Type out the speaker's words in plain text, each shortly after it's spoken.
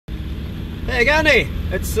Hey, Gandhi,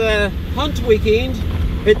 it's hunt weekend.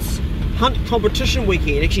 It's hunt competition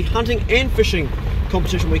weekend, actually hunting and fishing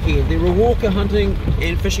competition weekend. The Riwaka Hunting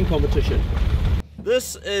and Fishing competition.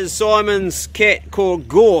 This is Simon's cat called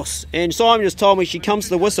Gorse, and Simon just told me she comes to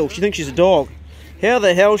the whistle. She thinks she's a dog. How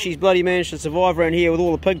the hell she's bloody managed to survive around here with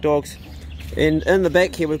all the pig dogs. And in the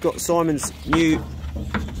back here we've got Simon's new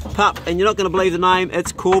pup, and you're not going to believe the name,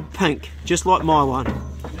 it's called Pink, just like my one.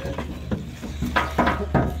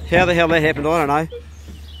 How the hell that happened, I don't know.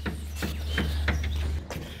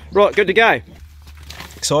 Right, good to go.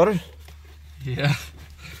 Excited? Yeah.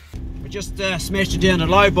 We just smashed it down to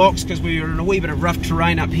low box because we were in a wee bit of rough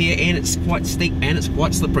terrain up here, and it's quite steep and it's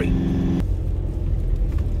quite slippery.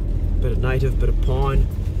 Bit of native, bit of pine.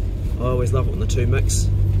 I always love it when the two mix.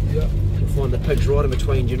 Yeah. You find the pigs right in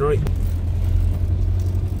between generally.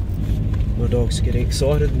 My dog's getting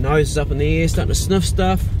excited, nose is up in the air, starting to sniff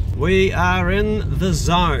stuff. We are in the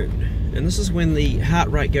zone, and this is when the heart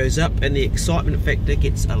rate goes up and the excitement factor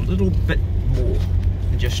gets a little bit more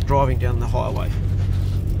than just driving down the highway.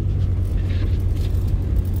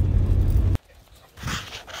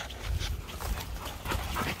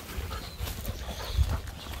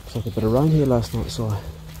 Looks like a bit of rain here last night, Si.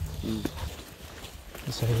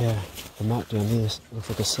 So yeah, the mark down there looks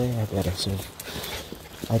like a sow about it, so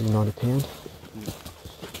 80-90 pound.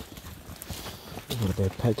 Not a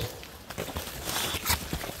bad pig.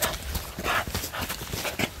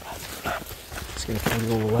 It's going to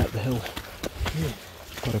come all the way up the hill.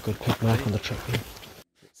 Got a good pig mark on the track there.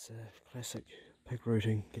 It's classic pig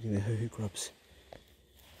rooting, getting the hoo-hoo grubs.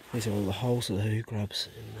 These are all the holes of the hoo-hoo grubs,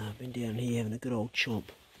 and I've been down here having a good old chomp.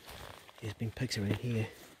 There's been pigs around here.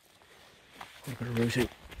 Got a bit of rooting.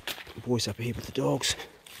 The boys up here with the dogs.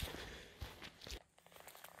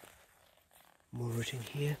 More rooting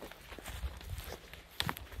here.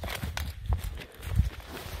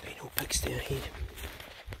 Been all pigs down here.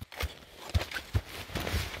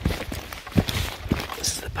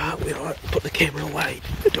 This is the part where I put the camera away.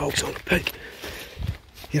 The dog's on the pig.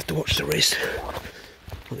 You have to watch the rest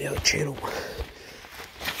on the other channel.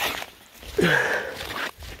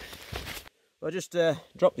 I just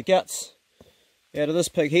dropped the guts out of this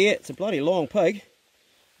pig here. It's a bloody long pig,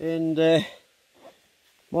 and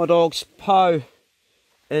my dogs Po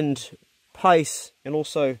and Pace and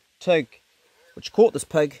also Tig, which caught this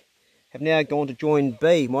pig, have now gone to join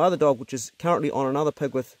B, my other dog, which is currently on another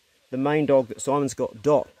pig with the main dog that Simon's got,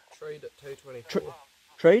 Dot. Treed at 224.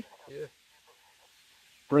 Treed? Yeah.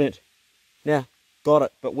 Brilliant. Now, got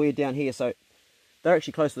it, but we're down here, so they're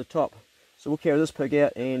actually close to the top. So we'll carry this pig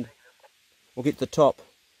out and we'll get to the top.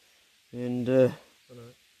 And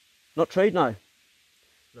not treed, no.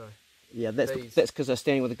 No. Yeah, that's because they're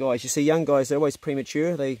standing with the guys. You see, young guys, they're always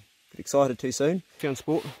premature. They get excited too soon. Found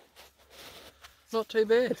sport. It's not too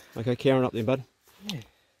bad. Okay, Karen up there, bud. Yeah.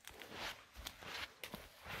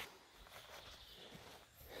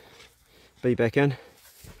 B back in.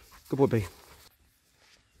 Good boy, B.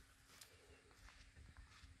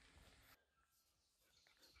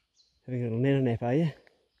 Having a little nana nap, are you?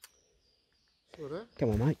 Sort of. Come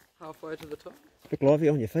on, mate. Halfway to the top. Look lively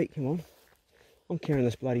on your feet, come on. I'm carrying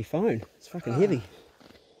this bloody phone. It's fucking heavy. You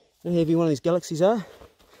know how heavy one of these Galaxies are?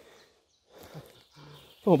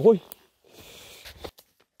 Come on, boy.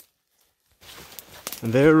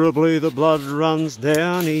 Invariably the blood runs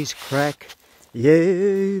down his crack.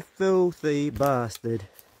 You filthy bastard.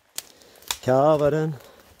 Covered in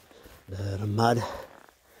little mud.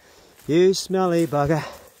 You smelly bugger.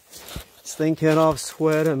 Stinking of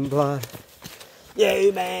sweat and blood.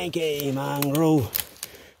 You manky mongrel.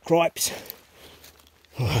 Cripes.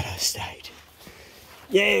 What a state.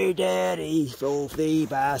 You dirty, filthy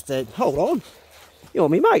bastard. Hold on. You're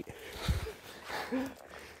me, mate.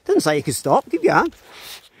 Didn't say you could stop. Keep going.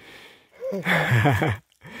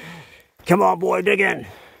 Come on, boy, dig in.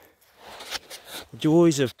 The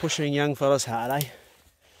joys of pushing young fellas hard, eh?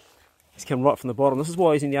 He's come right from the bottom. This is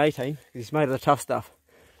why he's in the A-team, because he's made of the tough stuff.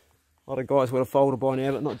 A lot of guys would have folded by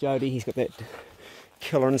now, but not Jody. He's got that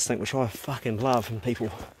killer instinct, which I fucking love in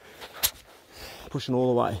people. Pushing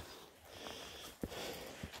all the way.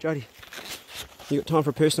 Jody, you got time for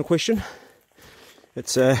a personal question?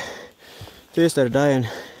 It's Thursday today, and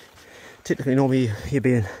technically normally you'd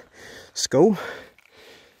be in school.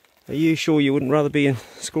 Are you sure you wouldn't rather be in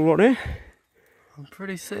school right now? I'm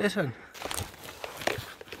pretty certain.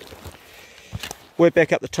 We're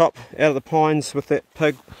back up the top, out of the pines with that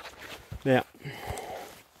pig. Now,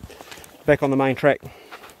 back on the main track.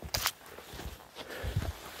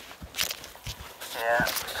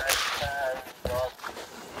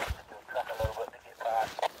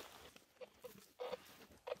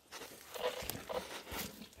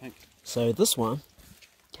 So this one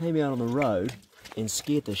came out on the road and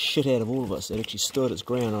scared the shit out of all of us. It actually stood its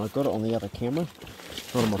ground, and I got it on the other camera,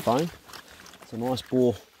 not on my phone. It's a nice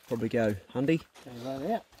boar, probably go hundy.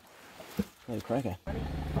 Right out. No cracker.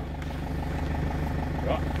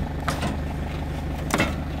 Right.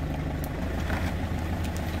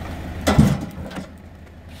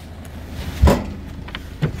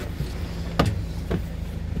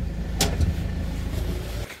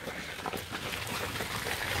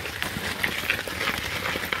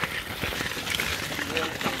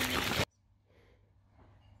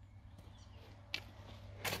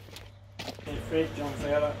 Fred John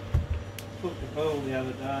Fowler took the bull the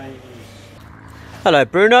other day. Hello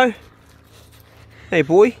Bruno. Hey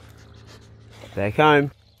boy. Back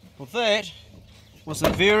home. Well, that was a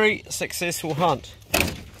very successful hunt.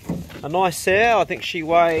 A nice sow, I think she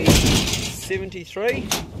weighed 73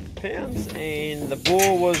 pounds, and the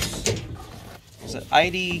boar was it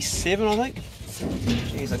 87, I think?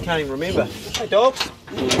 Jeez, I can't even remember. Hey dogs.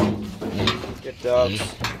 Good dogs.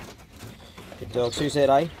 Good dogs. Who's that,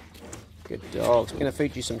 eh? Good dogs. We're going to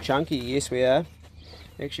feed you some chunky. Yes, we are.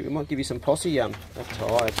 Actually, we might give you some possum. They're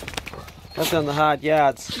tired. I've done the hard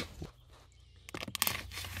yards.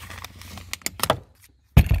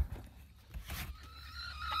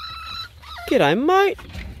 G'day, mate.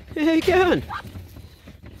 How you going?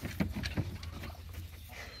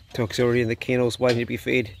 Dog's already in the kennels waiting to be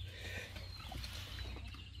fed.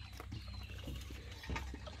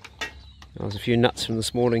 That was a few nuts from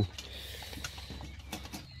this morning.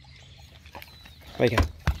 Wake up.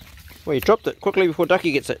 Well, you dropped it quickly before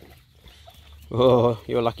Ducky gets it. Oh,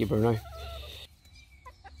 you're lucky, Bruno.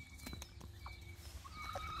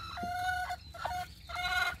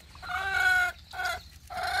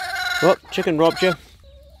 Oh, chicken robbed you.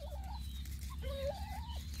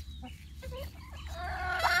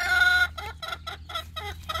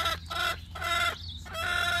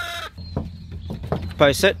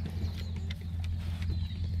 Post it.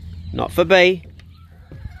 Not for B.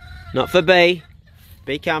 Not for B.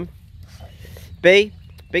 B come. B.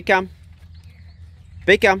 B come.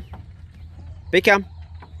 B come. B come.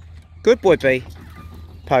 Good boy, B.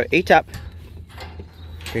 Po, eat up.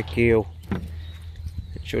 Good girl.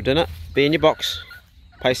 It's your dinner. Be in your box.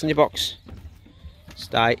 Pace in your box.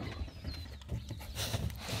 Stay.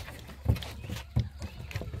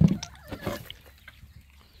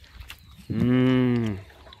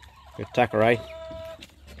 Good tucker, eh? I'm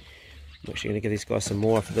actually going to give these guys some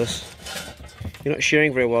more after this. You're not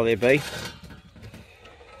sharing very well there, B.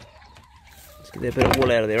 Let's get that bit of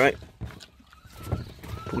wool out of there, right?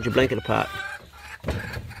 Pulled your blanket apart.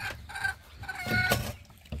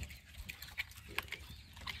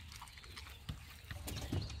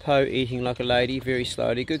 Po eating like a lady, very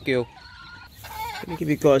slowly. Good girl. Let me give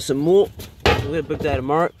you guys some more. We've got a big day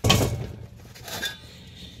tomorrow.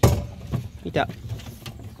 Eat up.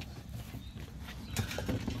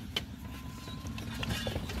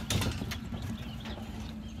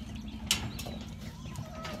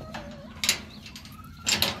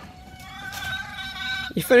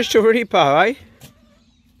 You finished already, Po, eh?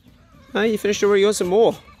 Hey, you finished already, you want some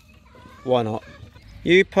more? Why not?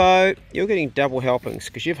 You, Po, you're getting double helpings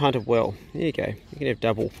because you've hunted well. There you go, you can have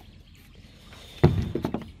double.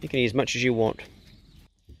 You can eat as much as you want.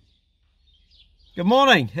 Good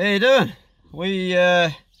morning, how you doing? We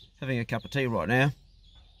having a cup of tea right now.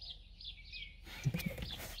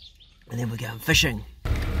 And then we're going fishing.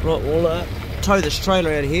 Right, we'll tow this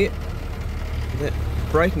trailer out of here without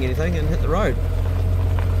breaking anything and hit the road.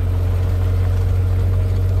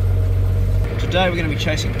 Today we're going to be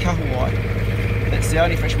chasing kahawai. That's the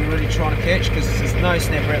only fish we're really trying to catch because there's no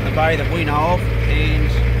snapper out in the bay that we know of, and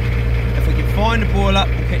if we can find a boil up,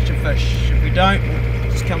 we'll catch some fish. If we don't,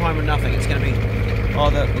 we'll just come home with nothing. It's going to be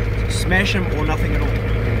either smash them or nothing at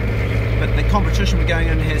all. But the competition we're going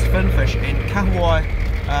in has finfish, and kahawai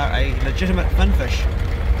are a legitimate finfish.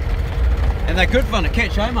 And they're good fun to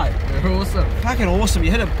catch, eh mate? They're awesome. Fucking awesome.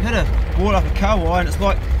 You hit a boil up a kahawai and it's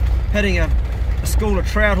like hitting a school of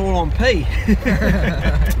trout all on P. Did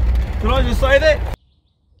I just say that?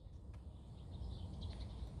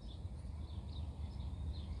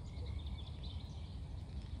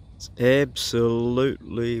 It's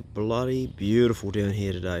absolutely bloody beautiful down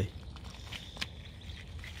here today.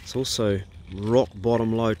 It's also rock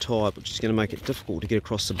bottom low tide, which is going to make it difficult to get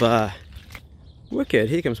across the bar. Wicked,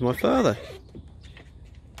 here comes my father.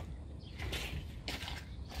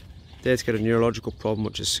 Dad's got a neurological problem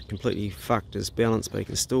which has completely fucked his balance, but he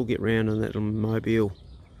can still get round in that little mobile.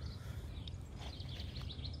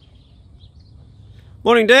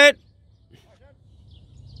 Morning, Dad.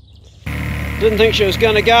 Didn't think she was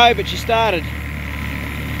going to go, but she started.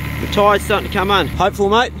 The tide's starting to come in. Hopeful,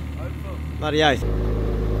 mate? Hopeful. Bloody oath.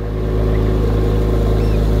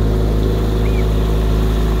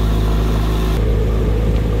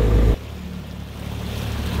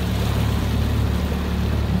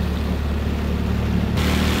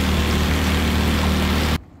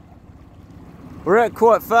 We're out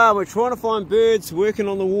quite far. We're trying to find birds working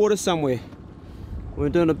on the water somewhere. We're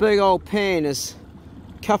doing a big old pan. There's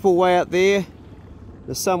a couple way out there.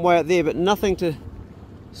 There's some way out there, but nothing to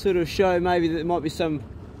sort of show maybe that there might be some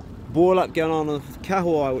boil up going on with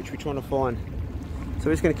kahawai, which we're trying to find. So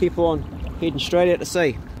we're just going to keep on heading straight out to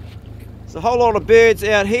sea. There's a whole lot of birds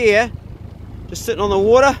out here just sitting on the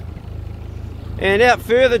water, and out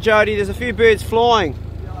further, Jody, there's a few birds flying.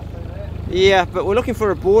 Yeah, but we're looking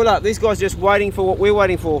for a boil up. These guys are just waiting for what we're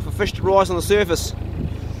waiting for fish to rise on the surface.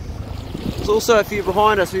 There's also a few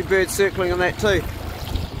behind us, a few birds circling on that too.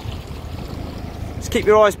 Just keep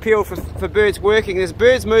your eyes peeled for birds working. There's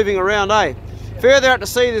birds moving around, eh? Further out to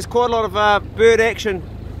sea, there's quite a lot of bird action,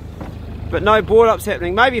 but no boil ups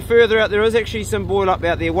happening. Maybe further out there is actually some boil up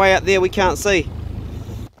out there, way out there we can't see.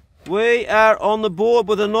 We are on the board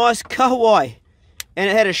with a nice kahawai, and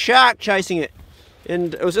it had a shark chasing it.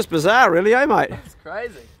 And it was just bizarre, really, eh, mate? That's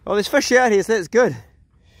crazy. Oh, there's fish out here, so that's good.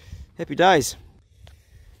 Happy days.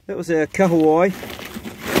 That was our kahawai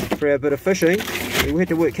for our bit of fishing. We had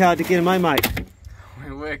to work hard to get him, eh, mate?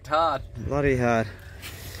 We worked hard. Bloody hard.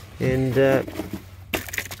 And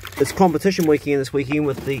it's competition weekend this weekend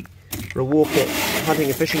with the Riwaka Hunting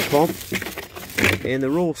and Fishing Comp. And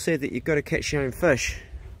the rule said that you've got to catch your own fish.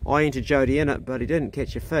 I entered Jody in it, but he didn't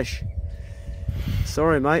catch a fish.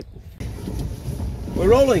 Sorry, mate. We're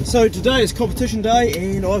rolling. So today is competition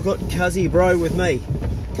day, and I've got Cuzzy Bro with me.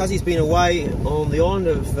 Cuzzy's been away on the island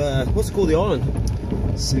of what's it called, the island?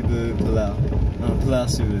 Cebu, Palau. Palau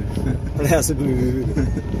Cebu. Palau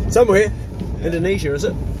Cebu. Somewhere. Indonesia, is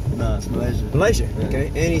it? No, it's Malaysia. Malaysia, yeah. Okay.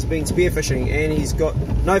 And he's been spearfishing, and he's got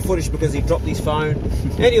no footage because he dropped his phone,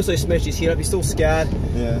 and he also smashed his head up. He's still scarred.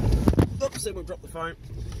 Yeah. Oops, we'll drop the phone.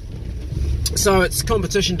 So it's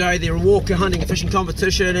competition day, the Riwaka Hunting and Fishing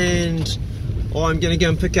competition, and I'm going to go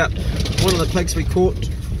and pick up one of the pigs we caught.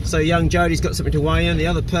 So young Jody's got something to weigh in. The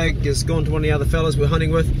other pig has gone to one of the other fellas we're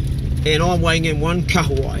hunting with, and I'm weighing in one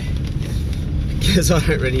kahawai because I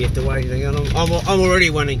don't really have to weigh anything, and I'm already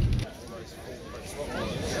winning.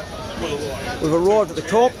 We've arrived at the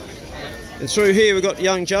comp, and through here we've got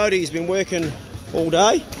young Jody. He's been working all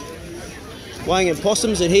day, weighing in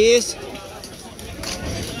possums and hares.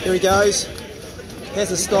 Here he goes.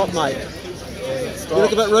 Hasn't stopped, mate. You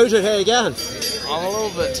look a bit rooted. How you going? I'm a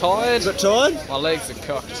little bit tired. A bit tired? My legs are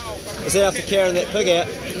cooked. Is that after carrying that pig out?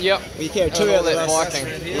 Yep. Well, you carried two And out all there. that biking.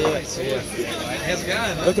 Yeah. How's it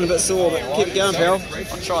going? Looking a bit sore, but keep it going, pal.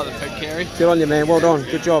 I'll try the pig carry. Good on you, man. Well done.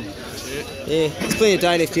 Good job. Yeah. There's plenty of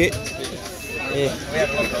day left yet. Yeah.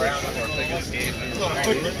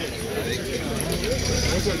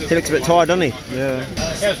 He looks a bit tired, doesn't he? Yeah.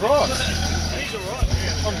 How's Ross?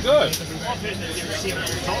 I'm good.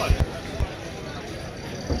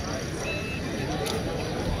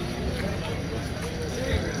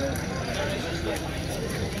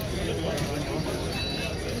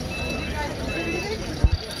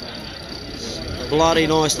 Bloody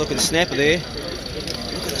nice looking snapper there. Look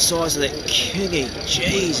at the size of that kingy.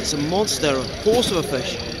 Jeez, it's a monster, a horse of a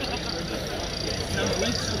fish.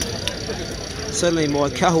 Suddenly my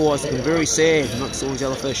kahawai's looking very sad amongst all these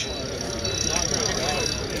other fish.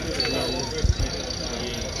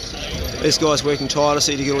 This guy's working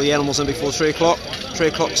tirelessly to get all the animals in before 3 o'clock. 3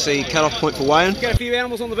 o'clock's the cut-off point for weighing. Got a few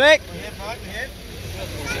animals on the back.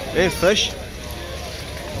 And fish.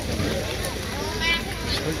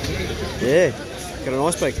 Yeah, got a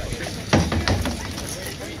nice big.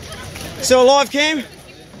 Still alive, Cam?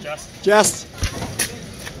 Just.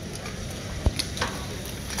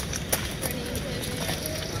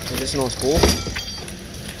 Oh, that's a nice ball.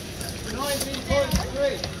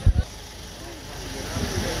 19.3.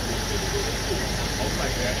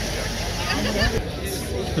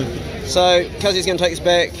 So, Cuzzy's going to take this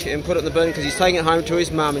back and put it in the bin because he's taking it home to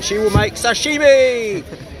his mum and she will make sashimi!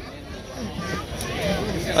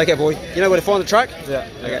 Okay, boy. You know where to find the truck? Yeah.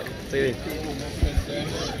 Okay, see you then.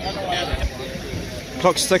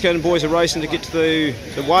 Clock's ticking, boys are racing to get to the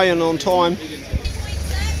weigh-in on time.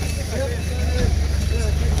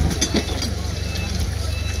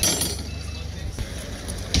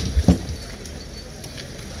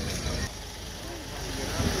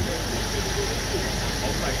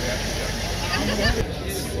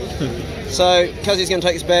 So, Cuzzy's going to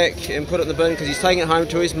take this back and put it in the bin because he's taking it home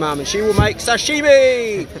to his mum and she will make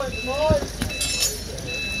sashimi!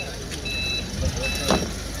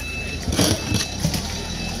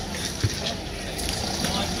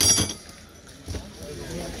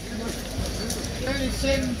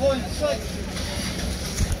 Should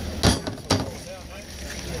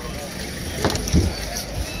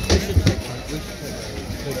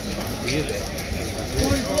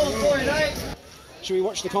we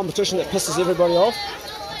watch the competition that pisses everybody off?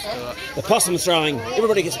 The possum throwing.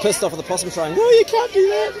 Everybody gets pissed off at the possum throwing. Oh, you can't do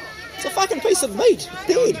that. It's a fucking piece of meat.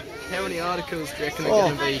 Dead. How many articles do you reckon are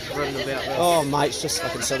going to be written about this? Oh, mate, it's just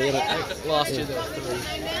fucking silly, isn't it? Last year there were 3.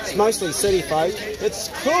 It's mostly city folk. It's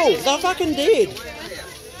cool. They're fucking dead.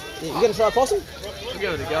 You going to try a possum? We'll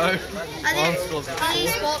give it a go. Are there any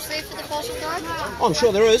spots there for the possum throw? I'm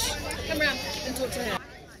sure there is. Come round and talk to her.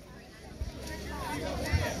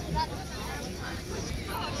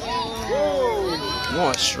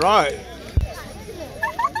 Nice throw.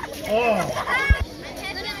 Oh,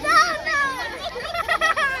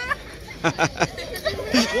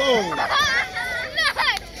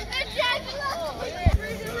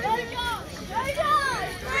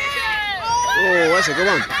 that's a good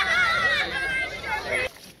one.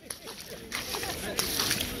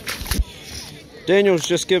 Daniel's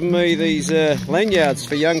just given me these lanyards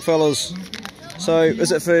for young fellas. So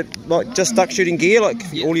is it for like just duck shooting gear, like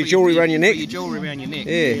all your jewellery around your neck? Your jewellery around your neck.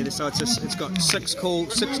 Yeah. So it's got six double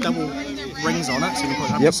rings on it, so you can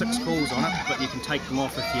put up to 6 calls on it, but you can take them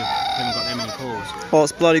off if you haven't got that many calls. Oh,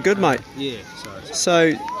 it's bloody good, mate. Yeah.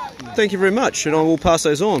 So thank you very much, and I will pass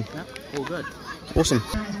those on. Yeah, all good. Awesome.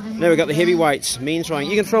 Now we've got the heavyweights, men throwing.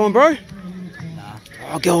 You can throw one, bro? Nah.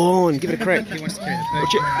 Oh, go on, give it a crack. He wants to carry the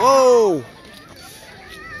Watch it. Whoa!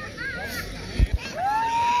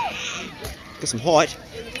 Get some height.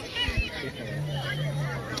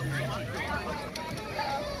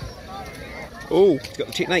 Oh, got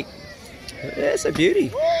the technique. That's a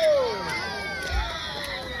beauty.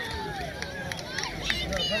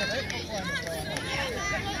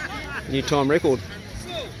 New time record.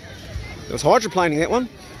 It was hydroplaning, that one.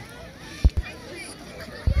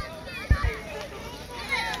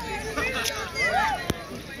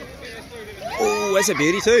 Oh, that's a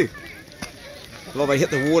beauty too. Well, they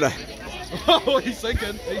hit the water. Oh, he's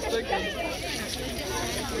thinking. He's thinking.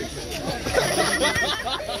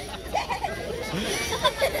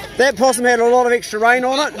 That possum had a lot of extra rain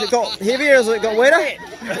on it. It got heavier as it got wetter.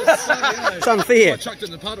 It's unfair. I chucked it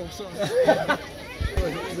in the puddle, sorry.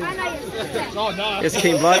 Oh, no. It's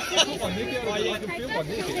keen bloke.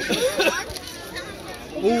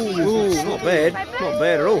 Ooh, not bad. Not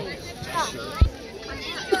bad at all.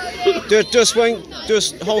 Do a swing. Do a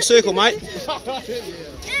whole circle, mate.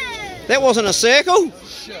 That wasn't a circle.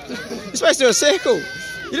 You're supposed to do a circle.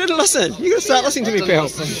 You didn't listen. You're going to start listening to me, pal.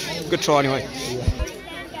 Good try anyway.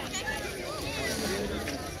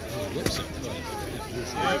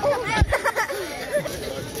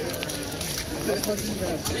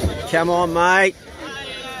 Come on, mate.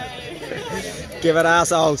 Give it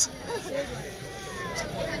arseholes.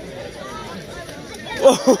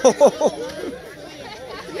 Oh.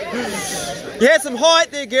 You had some height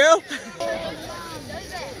there, girl.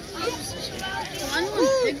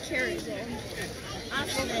 Big cherry there.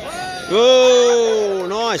 Oh,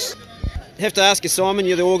 nice. Have to ask you, Simon,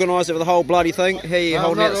 you're the organiser of the whole bloody thing. How are you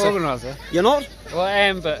holding out? I'm not the organiser. You're not? Well, I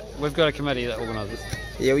am, but we've got a committee that organises.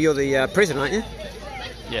 Yeah, well, you're the president, aren't you?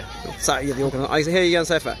 Yeah. So you're the organiser. How are you going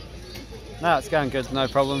so far? No, it's going good, no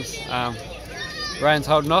problems. Rain's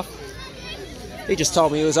holding off. He just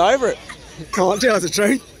told me he was over it. Can't tell us the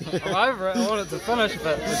truth. I'm over it, I want it to finish,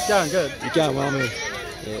 but it's going good. You're going well, man.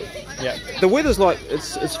 Yeah. The weather's like,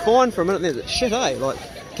 it's fine for a minute there. It's shit, eh? Like,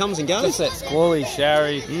 comes and goes. Just that squally,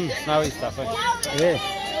 showery, snowy stuff. Yeah.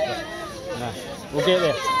 But, no, we'll get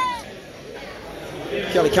there.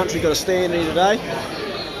 Kelly Country got a stand here today.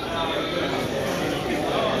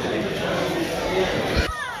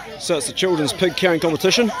 So it's the children's pig carrying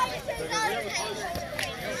competition.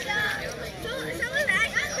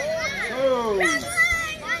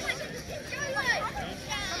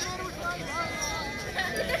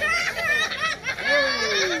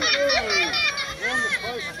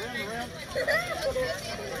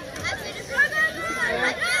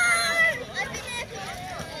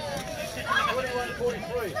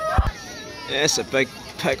 That's a big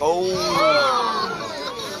pig. Oh,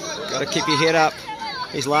 gotta keep your head up.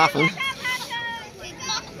 He's laughing.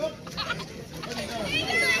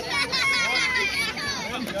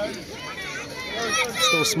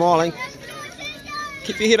 Still smiling.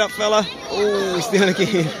 Keep your head up, fella. Oh, he's down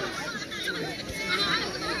again.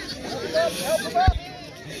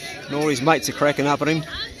 And all his mates are cracking up at him.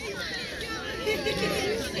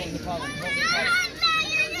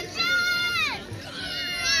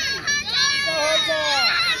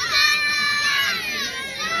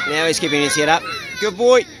 Now he's keeping his head up. Good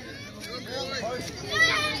boy.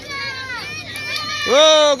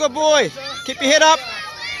 Oh, good boy. Keep your head up.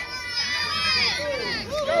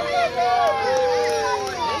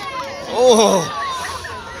 Oh.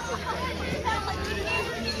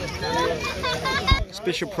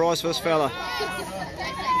 Special prize for this fella.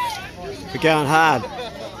 For going hard.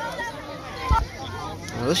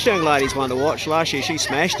 Oh, this young lady's one to watch. Last year she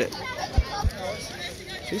smashed it.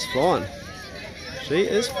 She's flying. She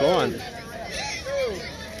is flying.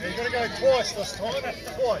 You're going to go twice this time.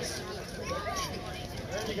 Twice.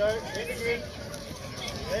 There you go. Then again.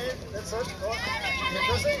 There. That's it. Right. You're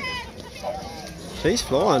busy. She's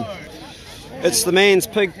flying. It's the man's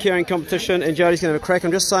pig carrying competition and Jody's going to have a crack.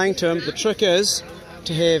 I'm just saying to him, the trick is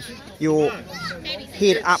to have your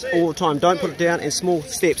head up all the time. Don't put it down in small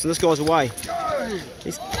steps. And this guy's away.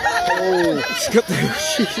 He's got the,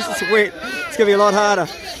 it's wet. It's going to be a lot harder.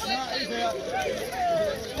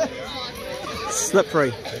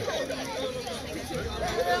 Slippery.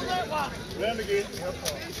 Round again.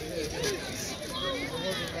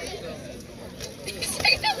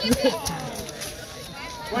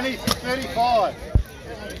 20, 35.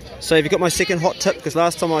 So have you got my second hot tip? Because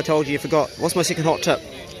last time I told you forgot. What's my second hot tip?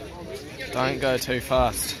 Don't go too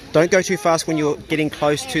fast. Don't go too fast when you're getting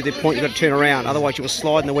close to the point you've got to turn around. Otherwise you will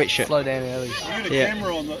slide in the wet shit. Slow down early. You got a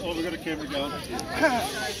camera on the. Oh, we've got a camera going.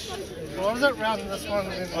 What is it? Round this one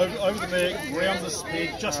and then over the bag, round this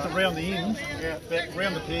peg, just around the end. Yeah. Back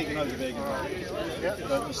round the peg and over the bag. Yeah.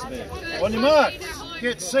 Don't miss the bag. On your mark.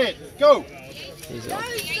 Get set. Go.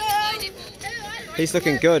 He's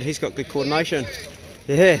looking good. He's got good coordination.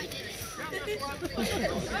 Yeah.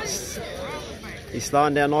 He's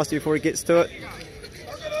slowing down nicely before he gets to it.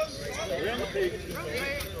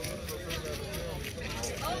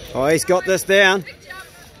 Oh, he's got this down.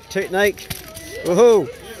 Technique. Woohoo.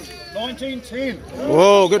 1910.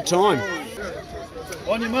 Whoa, good time.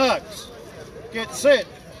 On your marks. Get set.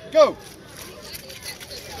 Go.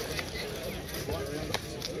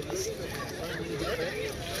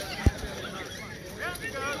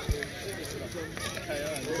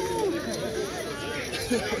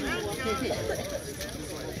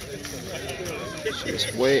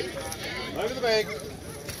 It's wet. Over the bag.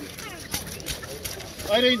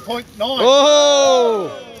 18.9. Oh!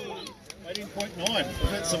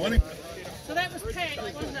 18.9. That's the winning. So that was packed,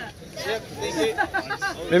 wasn't it?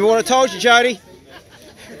 Remember what I told you, Jody?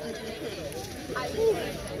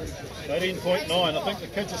 18.9. I think the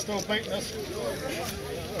kids are still beating us.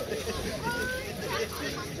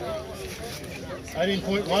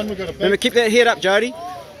 18.1. We've got a Remember, big. keep that head up, Jody.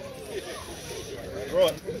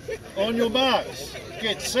 Right. On your marks.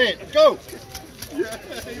 Get set. Go.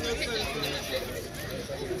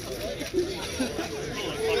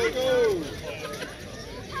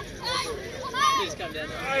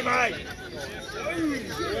 Hey, mate.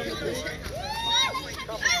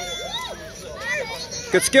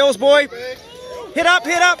 Good skills, boy. Head up,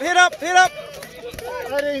 head up, head up, head up.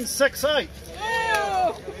 18.68.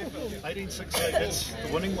 18.68. That's the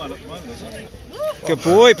winning one at the moment, isn't it? Good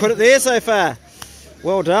boy, put it there so far.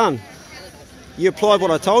 Well done. You applied what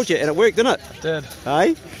I told you and it worked, didn't it? It did.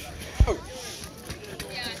 Hey?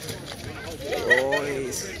 Oh,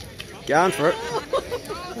 he's going for it.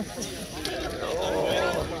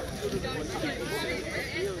 Oh.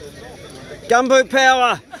 Gumboot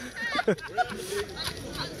power!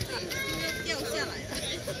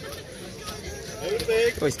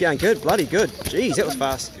 Oh, he's going good, bloody good. Jeez, that was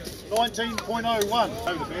fast. 19.01.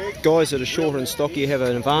 Over the bag. Guys that are shorter and stocky have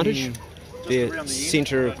an advantage. Their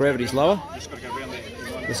centre of gravity is lower. Just got to go around there.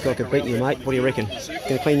 This guy could beat you, mate. What do you reckon?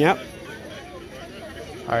 Gonna clean you up?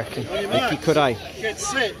 I reckon. On your I think he marks. could, eh? Get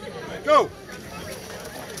set. Go.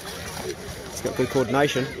 He's got good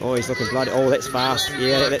coordination. Oh, he's looking bloody. Oh, that's fast.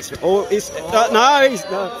 Yeah, that's. Oh, he's. No, he's.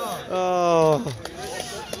 No. Oh.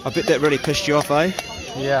 I bet that really pissed you off, eh?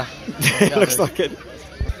 Yeah. It looks like it.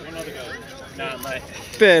 Another go. Nah, mate.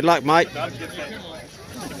 Bad luck, mate. Don't get that.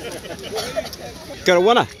 Got a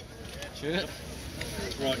winner.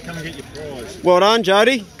 Right, come and get your prize. Well done,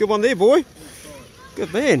 Jody. Good one there, boy.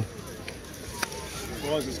 Good man.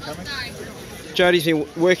 Prize is coming. Jody's been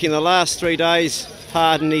working the last 3 days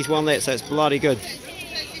hard and he's won that, so it's bloody good.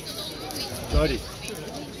 Jody.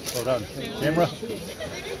 Well done. Camera.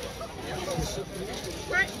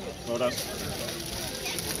 Well done.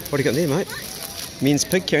 What do you got there, mate? Men's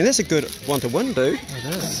pig carrying. That's a good one to win, dude. It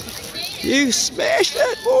is. You smashed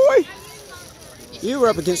it, boy. You were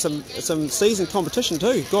up against some seasoned competition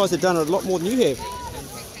too. Guys have done it a lot more than you have.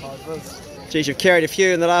 Geez, you've carried a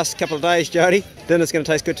few in the last couple of days, Jody. Dinner's going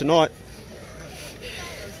to taste good tonight.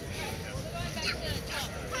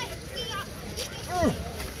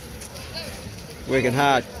 Working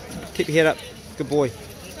hard. Keep your head up. Good boy.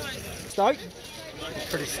 Stoked?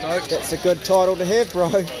 Pretty stoked. That's a good title to have, bro.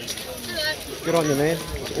 Good on you, man.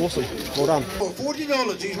 Awesome. Well done.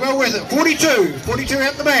 $40. He's well worth it. 42. 42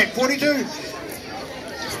 out the back. 42.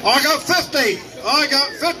 I got 50. I got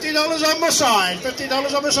 $50 on my side.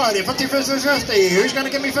 $50 on my side here. 50, 50, 50. Who's going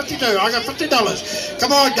to give me 52? I got $50.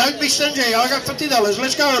 Come on, don't be stingy. I got $50.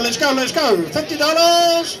 Let's go, let's go, let's go.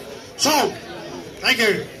 $50. Sold. Thank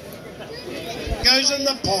you. Goes in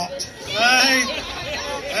the pot. Hey.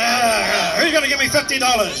 Who's going to give me $50?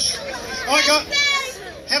 I got...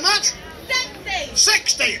 How much?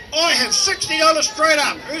 60. I have $60 straight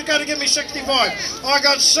up. Who's going to give me 65? I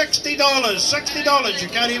got $60. $60. You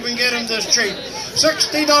can't even get him this cheap.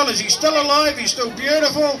 $60. He's still alive. He's still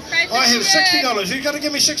beautiful. I have $60. Who's going to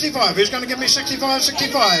give me 65? Who's going to give me 65?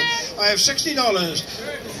 65. I have $60.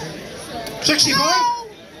 65?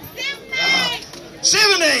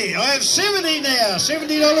 70. I have 70 now.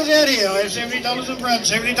 $70 out here. I have $70 in front.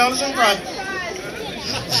 $70 in front.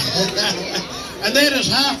 And that is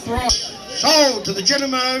half price. Sold to the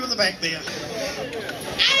gentleman over the back there.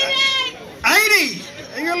 80!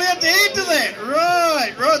 Are you allowed to add to that?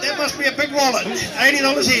 Right, that must be a big wallet.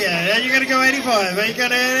 $80 here. And you're going to go 85. Are you going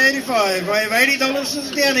to add 85? I have $80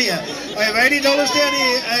 down here. I have $80 down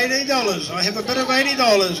here. $80. I have a bit of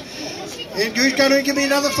 $80. And who's going to give me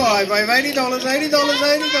another 5? I have $80. $80.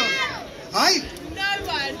 Hey?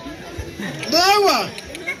 No one.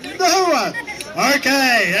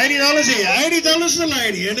 Okay, $80 here. $80 the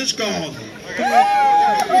lady, and it's gone.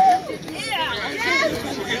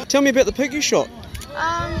 Tell me about the pig you shot.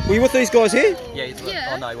 Were you with these guys here? Yeah, he's with.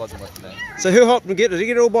 Oh no, he wasn't with me. So who helped him get it? Did he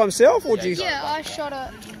get it all by himself, or did you? Yeah, I shot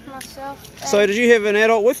it myself. So did you have an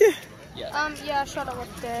adult with you? Yeah, I shot it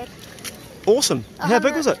with Dad. Awesome. How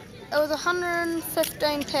big was it? It was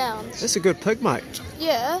 115 pounds. That's a good pig, mate.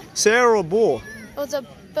 Yeah. Sour or boar? It was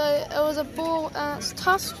a bull, and its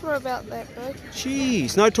tusks were about that big.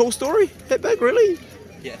 Jeez, no tall story? That big, really?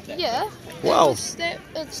 Yeah. Wow.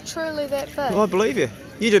 It's truly that big. I believe you.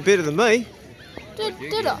 You did better than me.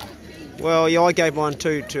 Did I? Well, yeah, I gave mine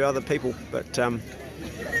to other people, but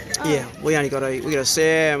yeah, we got a sow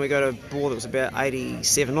and we got a boar that was about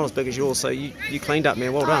 87, not as big as yours. So you cleaned up,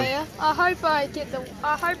 man. Well done. Yeah. I hope I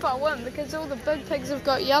win, because all the big pigs have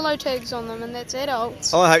got yellow tags on them, and that's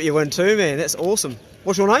adults. I hope you win too, man. That's awesome.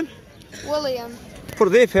 What's your name? William. Put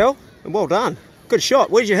it there, pal. And well done. Good shot.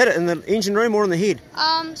 Where did you hit it? In the engine room or in the head?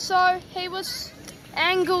 So he was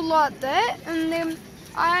angled like that, and then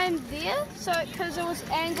I am there, so because it was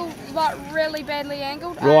angled, but really badly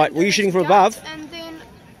angled. Right. Were you shooting from above? And then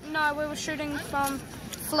no, we were shooting from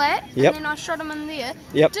flat. Yep. And then I shot him in there.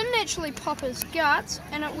 Yep. Didn't actually pop his guts,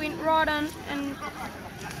 and it went right in and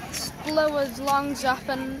blew his lungs up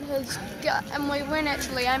and his gut. And we weren't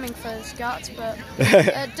actually aiming for his guts, but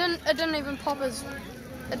it didn't even pop his.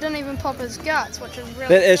 It didn't even pop his guts, which is really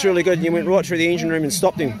That's really good. You went right through the engine room and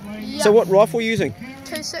stopped him. Yep. So what rifle are you using?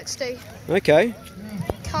 260. Okay.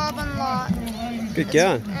 Carbon light. Good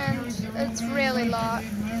going. And it's really light.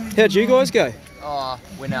 How'd you guys go? Oh,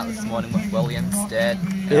 went out this morning with William's dad.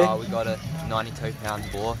 Yeah. We got a 92-pound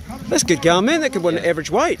boar. That's good going, man. That could win average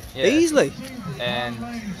weight. Yeah. Easily. And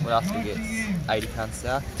what else did we get? 80 pound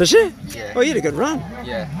sow. Did you? Yeah. Oh, you had a good run.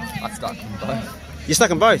 Yeah, I stuck them both. You stuck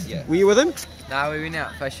them both? Yeah. Were you with him? No, we went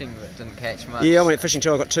out fishing but didn't catch much. Yeah, I went fishing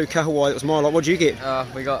too. I got 2 kahawai. That was my lot. What'd you get?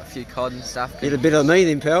 We got a few cod and stuff. You did better than me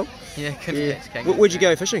then, pal. Yeah, couldn't catch kangaroo. Where'd you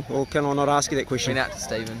go fishing? Or can I not ask you that question? Went out to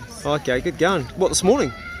Stevens. Okay, good going. What, this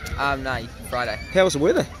morning? No, Friday. How was the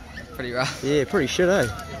weather? Pretty rough. Yeah, pretty shit, eh?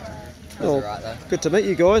 Well, alright though. Good to meet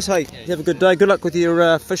you guys. Hey, have a good day. Good luck with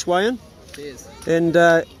your fish weigh-in. Cheers. And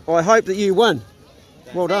I hope that you win.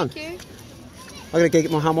 Well done. Thank you. I'm going to go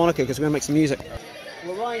get my harmonica because we're going to make some music.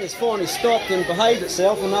 Well, the rain has finally stopped and behaved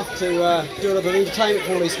itself enough to do a little bit of entertainment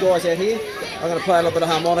for all these guys out here. I'm going to play a little bit of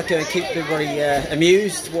harmonica and keep everybody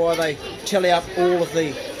amused while they tally up all of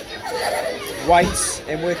the weights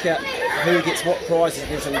and work out who gets what prizes.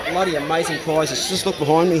 There's some bloody amazing prizes. Just look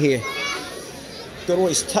behind me here. Got all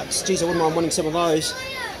these tucks. Geez, I wouldn't mind winning some of those.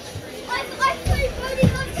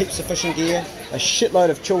 Heaps of fishing gear. A shitload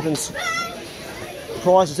of children's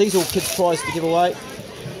prizes. These are all kids' prizes to give away.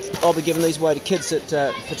 I'll be giving these away to kids that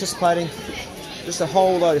are participating. Just a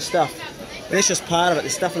whole load of stuff. And that's just part of it.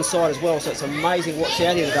 There's stuff inside as well, so it's amazing what's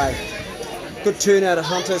out here today. Good turnout of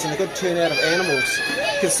hunters and a good turnout of animals.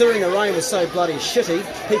 Considering the rain was so bloody shitty,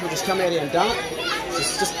 people just come out here and dance.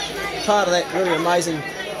 It's just part of that really amazing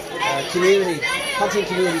community, hunting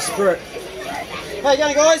community spirit. How you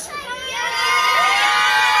going, guys?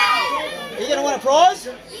 Are you going to win a prize?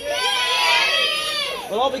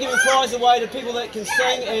 Well, I'll be giving prizes away to people that can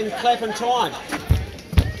sing and clap in time.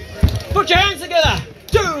 Put your hands together!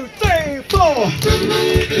 2, 3, 4.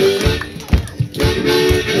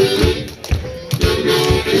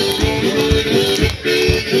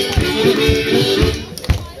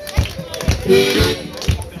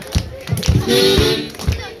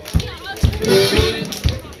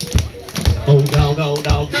 Oh dog, oh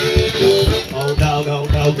dog, oh dog, oh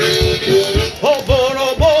dog, oh boar,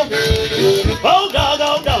 oh boar, oh dog,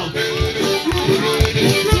 oh dog.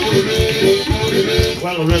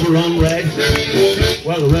 Well, the river run red,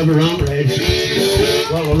 well, the river run red,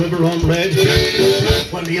 well, the river run red,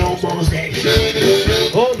 when the old boar's dead.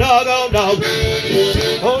 Oh dog, oh dog,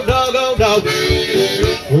 oh dog, oh dog,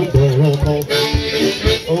 oh boar, oh boar,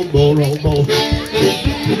 oh boar, oh boar.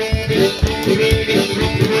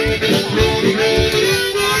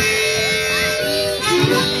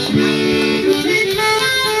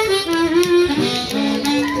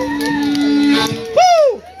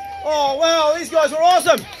 Oh wow, these guys were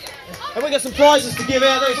awesome! And we got some prizes to give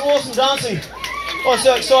out. That was awesome dancing. Oh,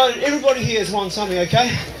 so excited. Everybody here has won something, okay?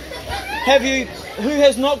 Have you, who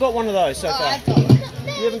has not got one of those so far? I've got one.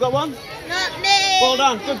 You haven't got one? Not me. Well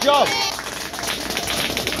done, good job.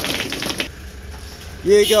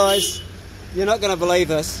 You guys, you're not going to believe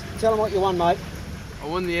this. Tell them what you won, mate. I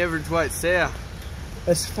won the average weight sow.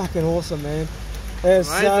 It's fucking awesome, man. It's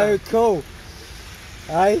so Amazing. cool.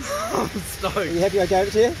 Hey? I'm stoked. Are you happy I gave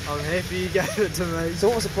it to you? I'm happy you gave it to me. So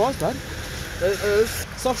what was the prize, bud? It is.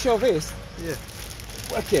 Soft shell vest? Yeah.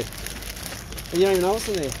 Wicked. And you don't even know what's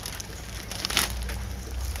in there.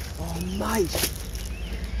 Oh, mate.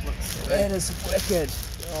 That is wicked.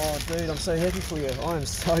 Oh, dude, I'm so happy for you. I am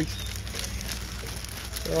stoked.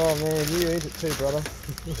 Oh, man, you eat it too, brother.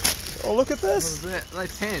 Oh, look at What this. is that? They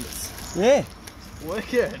pants. Yeah.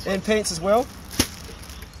 Wicked. And pants as well.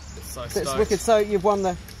 So That's stoked. wicked. So you've won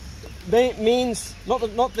the men's, not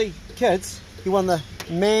the kids. You won the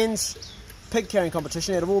men's pig carrying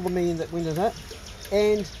competition out of all the men that went in it,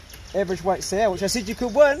 and average weight sow, which I said you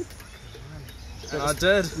could win. And I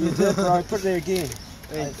did. You did, bro. Put it there again.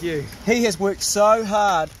 Thank you. He has worked so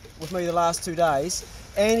hard with me the last 2 days,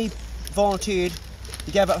 and he volunteered.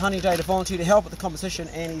 He gave up hunting day to volunteer to help at the competition,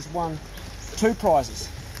 and he's won 2 prizes.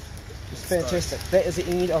 It's fantastic. That is the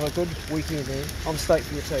end of a good weekend, man. I'm stoked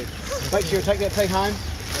for you too. Make sure you take that pig home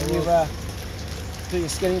and you do your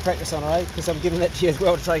skinning practice on it, eh? Because I'm giving that to you as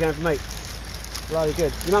well to take home for me. Bloody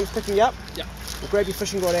good. Your mum's picking you up? Yeah. Well, grab your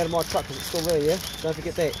fishing rod out of my truck because it's still there, yeah? Don't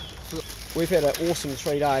forget that. We've had an awesome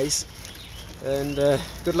 3 days, and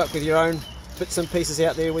good luck with your own bits and pieces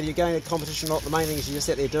out there, whether you're going to competition or not. The main thing is you're just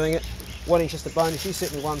out there doing it. Winning's just a bonus. You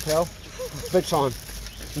certainly won, pal. Big time.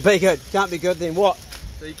 Be good. Can't be good, then what?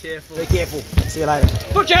 Be careful. Be careful. See you later.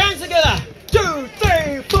 Put your hands together. 2,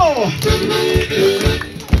 3, 4.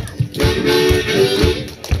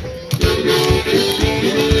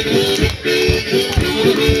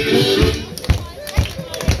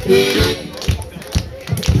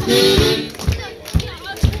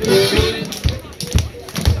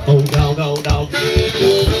 Oh dog, oh dog.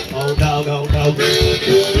 Oh dog, oh dog.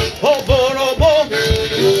 Oh boar, oh boar.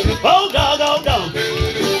 Oh dog, oh dog.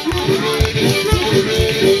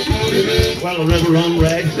 Well, the river run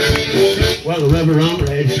red. Well, the river run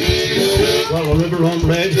red. Well, the river run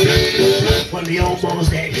red. When the old boar's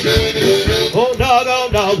dead. Oh dog, oh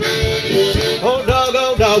dog. Oh dog.